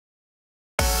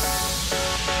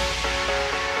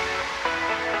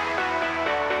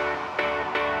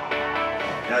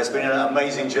it's been an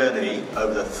amazing journey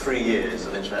over the 3 years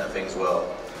of Internet of Things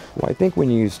world. Well, I think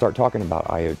when you start talking about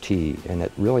IoT, and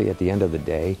really at the end of the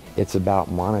day, it's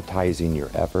about monetizing your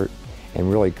effort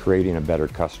and really creating a better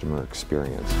customer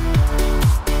experience.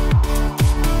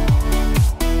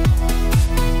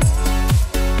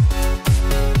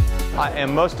 I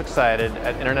am most excited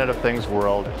at Internet of Things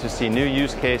World to see new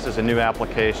use cases and new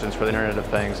applications for the Internet of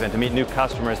Things and to meet new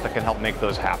customers that can help make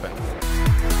those happen.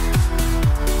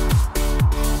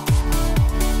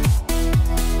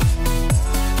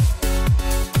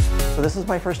 So this is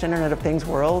my first Internet of Things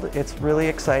World. It's really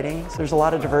exciting. So there's a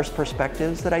lot of diverse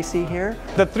perspectives that I see here.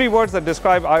 The 3 words that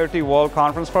describe IoT World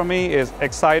Conference for me is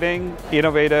exciting,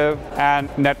 innovative, and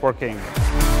networking.